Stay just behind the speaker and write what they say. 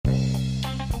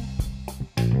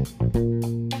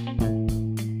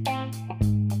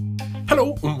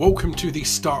Hello and welcome to the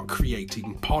Start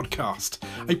Creating podcast,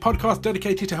 a podcast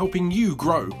dedicated to helping you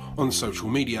grow on social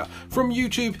media, from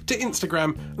YouTube to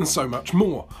Instagram and so much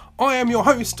more. I am your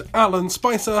host, Alan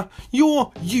Spicer,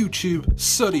 your YouTube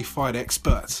certified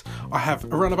expert. I have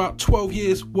around about 12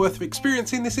 years worth of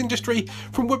experience in this industry,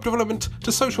 from web development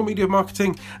to social media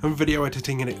marketing and video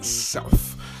editing in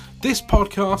itself. This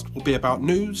podcast will be about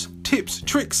news, tips,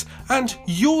 tricks, and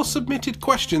your submitted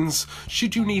questions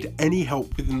should you need any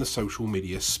help within the social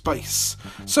media space.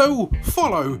 So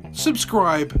follow,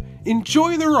 subscribe,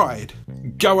 enjoy the ride,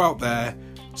 go out there,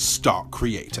 start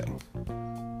creating.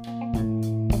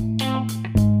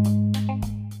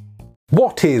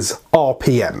 What is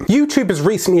RPM? YouTube has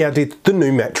recently added the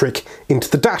new metric into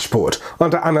the dashboard.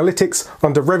 Under Analytics,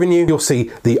 under Revenue, you'll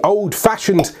see the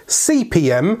old-fashioned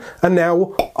CPM and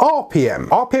now RPM.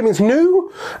 RPM is new,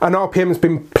 and RPM has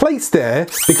been placed there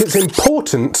because it's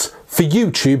important for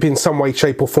YouTube in some way,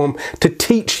 shape or form to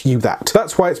teach you that.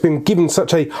 That's why it's been given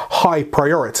such a high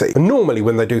priority. And normally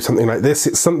when they do something like this,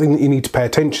 it's something that you need to pay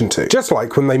attention to. Just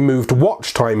like when they moved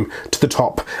watch time to the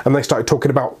top and they started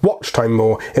talking about watch time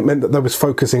more, it meant that they was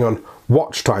focusing on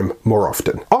watch time more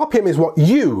often. RPM is what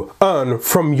you earn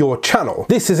from your channel.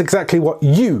 This is exactly what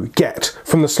you get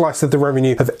from the slice of the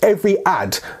revenue of every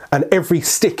ad and every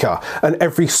sticker and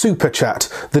every super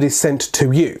chat that is sent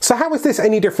to you. So how is this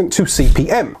any different to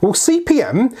CPM? Well,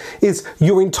 CPM is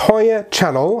your entire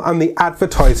channel and the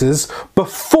advertisers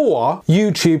before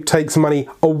YouTube takes money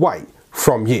away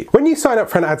from you. When you sign up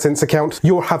for an AdSense account,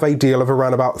 you'll have a deal of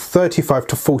around about 35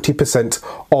 to 40%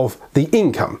 of the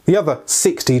income. The other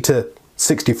 60 to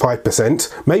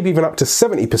 65%, maybe even up to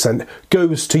 70%,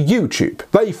 goes to YouTube.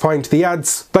 They find the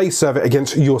ads, they serve it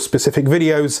against your specific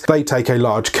videos, they take a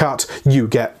large cut, you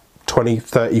get 20,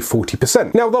 30,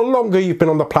 40%. Now, the longer you've been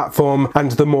on the platform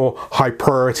and the more high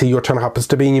priority your channel happens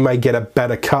to be, you may get a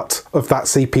better cut of that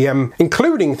CPM,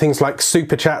 including things like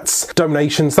super chats,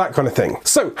 donations, that kind of thing.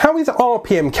 So how is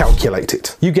RPM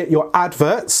calculated? You get your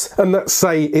adverts, and let's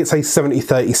say it's a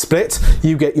 70-30 split.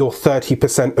 You get your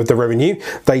 30% of the revenue,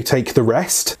 they take the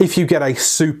rest. If you get a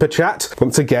super chat,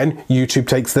 once again, YouTube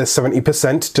takes their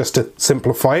 70% just to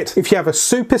simplify it. If you have a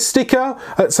super sticker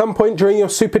at some point during your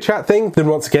super chat thing, then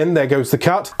once again, there goes the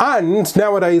cut. And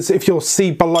nowadays, if you'll see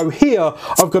below here,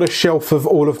 I've got a shelf of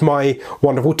all of my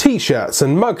wonderful t-shirts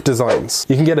and mug designs.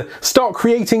 You can get a Start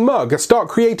Creating mug, a Start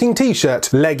Creating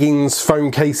t-shirt, leggings,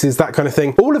 phone cases, that kind of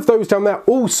thing. All of those down there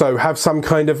also have some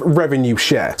kind of revenue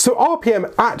share. So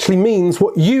RPM actually means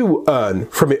what you earn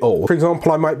from it all. For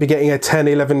example, I might be getting a 10,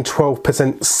 11,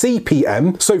 12%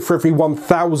 CPM. So for every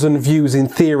 1,000 views in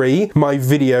theory, my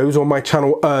videos or my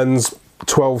channel earns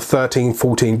 12, 13,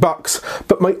 14 bucks,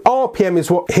 but my RPM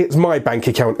is what hits my bank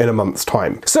account in a month's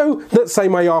time. So let's say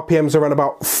my RPM's around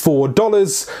about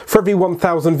 $4 for every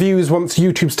 1,000 views. Once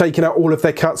YouTube's taken out all of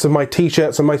their cuts of my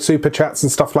t-shirts and my super chats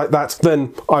and stuff like that,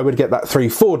 then I would get that $3,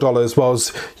 $4,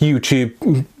 whilst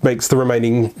YouTube makes the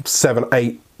remaining $7,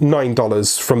 $8,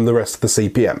 $9 from the rest of the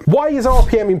CPM. Why is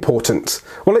RPM important?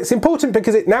 Well, it's important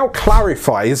because it now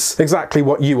clarifies exactly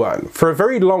what you earn. For a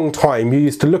very long time, you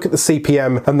used to look at the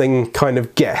CPM and then kind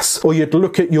of guess, or you'd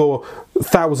look at your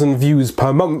 1,000 views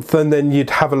per month and then you'd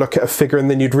have a look at a figure and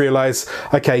then you'd realize,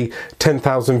 okay,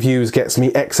 10,000 views gets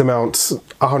me X amount,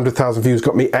 100,000 views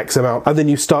got me X amount, and then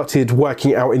you started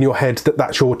working out in your head that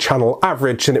that's your channel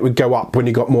average and it would go up when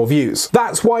you got more views.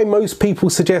 That's why most people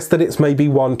suggest that it's maybe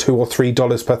 $1, $2 or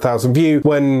 $3 per 1,000 view,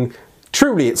 when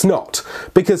truly it's not.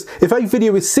 Because if a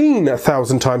video is seen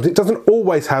 1,000 times, it doesn't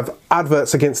always have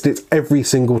adverts against it every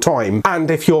single time.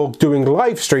 And if you're doing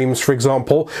live streams, for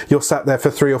example, you're sat there for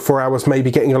 3 or 4 hours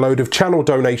maybe getting a load of channel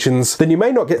donations, then you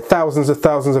may not get thousands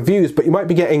of views, but you might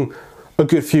be getting a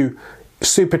good few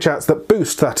super chats that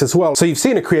boost that as well. So you've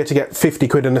seen a creator get 50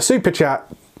 quid in a super chat,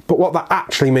 but what that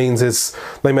actually means is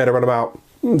they made around about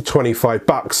 25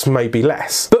 bucks, maybe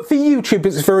less. But for YouTube,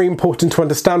 it's very important to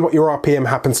understand what your RPM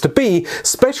happens to be,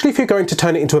 especially if you're going to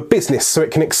turn it into a business, so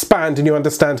it can expand and you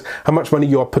understand how much money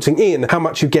you're putting in, how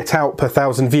much you get out per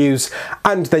 1,000 views,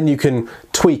 and then you can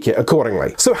tweak it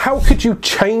accordingly. So how could you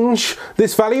change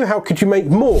this value? How could you make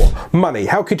more money?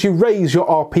 How could you raise your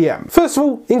RPM? First of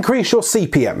all, increase your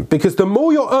CPM, because the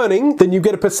more you're earning, then you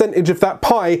get a percentage of that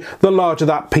pie, the larger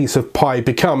that piece of pie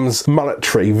becomes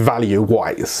monetary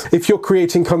value-wise. If you're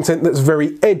creating content that's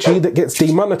very edgy, that gets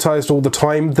demonetized all the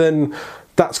time, then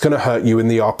that's going to hurt you in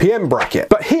the RPM bracket.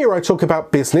 But here I talk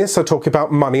about business, I talk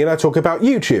about money, and I talk about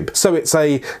YouTube. So it's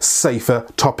a safer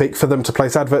topic for them to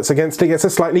place adverts against. It gets a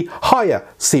slightly higher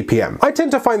CPM. I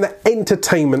tend to find that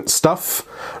entertainment stuff,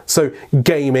 so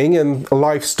gaming and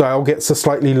lifestyle, gets a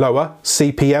slightly lower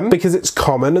CPM because it's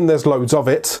common and there's loads of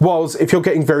it. Whilst if you're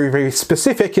getting very, very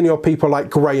specific and you're people like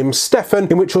Graham Stephan,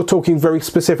 in which you're talking very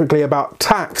specifically about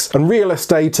tax and real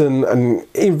estate and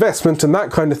investment and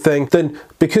that kind of thing, then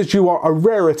because you are a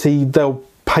rarity, they'll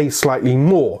pay slightly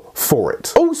more for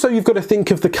it. Also, you've got to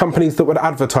think of the companies that would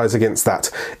advertise against that.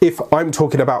 If I'm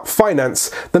talking about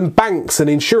finance, then banks and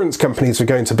insurance companies are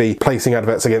going to be placing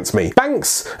adverts against me.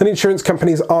 Banks and insurance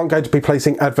companies aren't going to be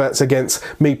placing adverts against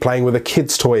me playing with a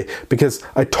kid's toy because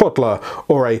a toddler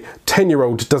or a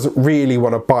 10-year-old doesn't really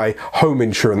want to buy home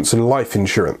insurance and life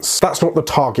insurance. That's not the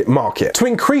target market. To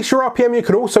increase your RPM, you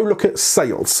can also look at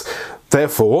sales.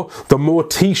 Therefore, the more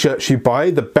t-shirts you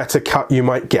buy, the better cut you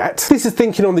might get. This is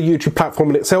thinking on the YouTube platform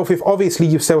in itself. If obviously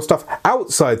you sell stuff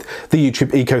outside the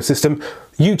YouTube ecosystem,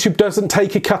 YouTube doesn't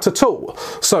take a cut at all.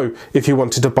 So if you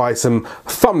wanted to buy some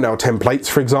thumbnail templates,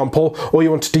 for example, or you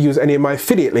wanted to use any of my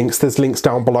affiliate links, there's links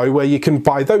down below where you can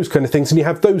buy those kind of things and you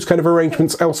have those kind of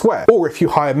arrangements elsewhere. Or if you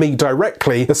hire me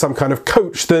directly as some kind of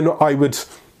coach, then I would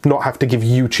not have to give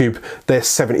YouTube their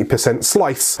 70%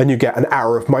 slice and you get an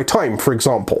hour of my time, for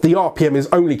example. The RPM is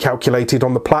only calculated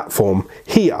on the platform.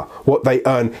 Here, what they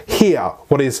earn. Here,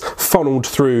 what is funneled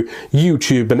through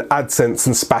YouTube and AdSense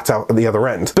and spat out at the other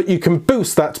end. But you can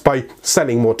boost that by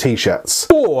selling more t-shirts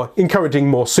or encouraging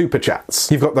more super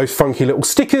chats. You've got those funky little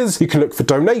stickers. You can look for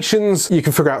donations. You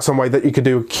can figure out some way that you could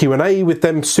do a Q&A with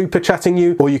them super chatting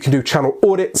you, or you can do channel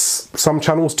audits. Some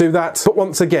channels do that. But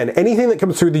once again, anything that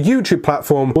comes through the YouTube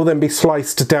platform will then be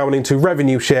sliced down into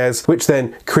revenue shares, which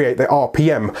then create the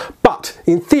RPM. But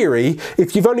in theory,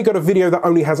 if you've only got a video that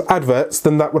only has adverts,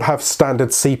 then that would have standard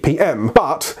CPM.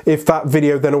 But if that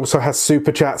video then also has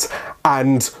super chats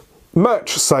and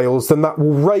merch sales, then that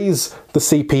will raise the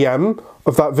CPM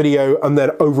of that video and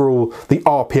then overall the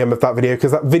RPM of that video,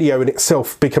 because that video in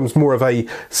itself becomes more of a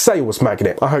sales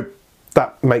magnet. I hope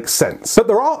that makes sense. But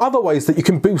there are other ways that you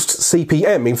can boost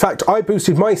CPM. In fact, I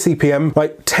boosted my CPM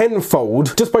like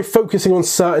tenfold just by focusing on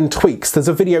certain tweaks. There's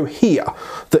a video here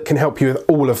that can help you with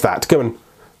all of that. Go and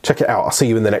check it out. I'll see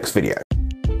you in the next video.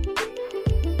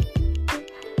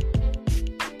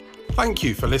 Thank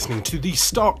you for listening to the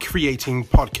Start Creating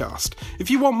podcast. If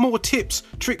you want more tips,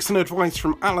 tricks and advice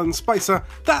from Alan Spicer,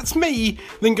 that's me,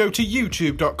 then go to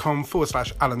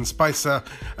youtube.com/Alan Spicer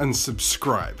and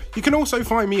subscribe. You can also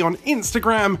find me on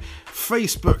Instagram,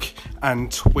 Facebook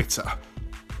and Twitter.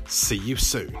 See you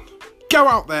soon. Go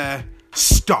out there,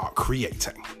 start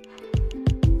creating.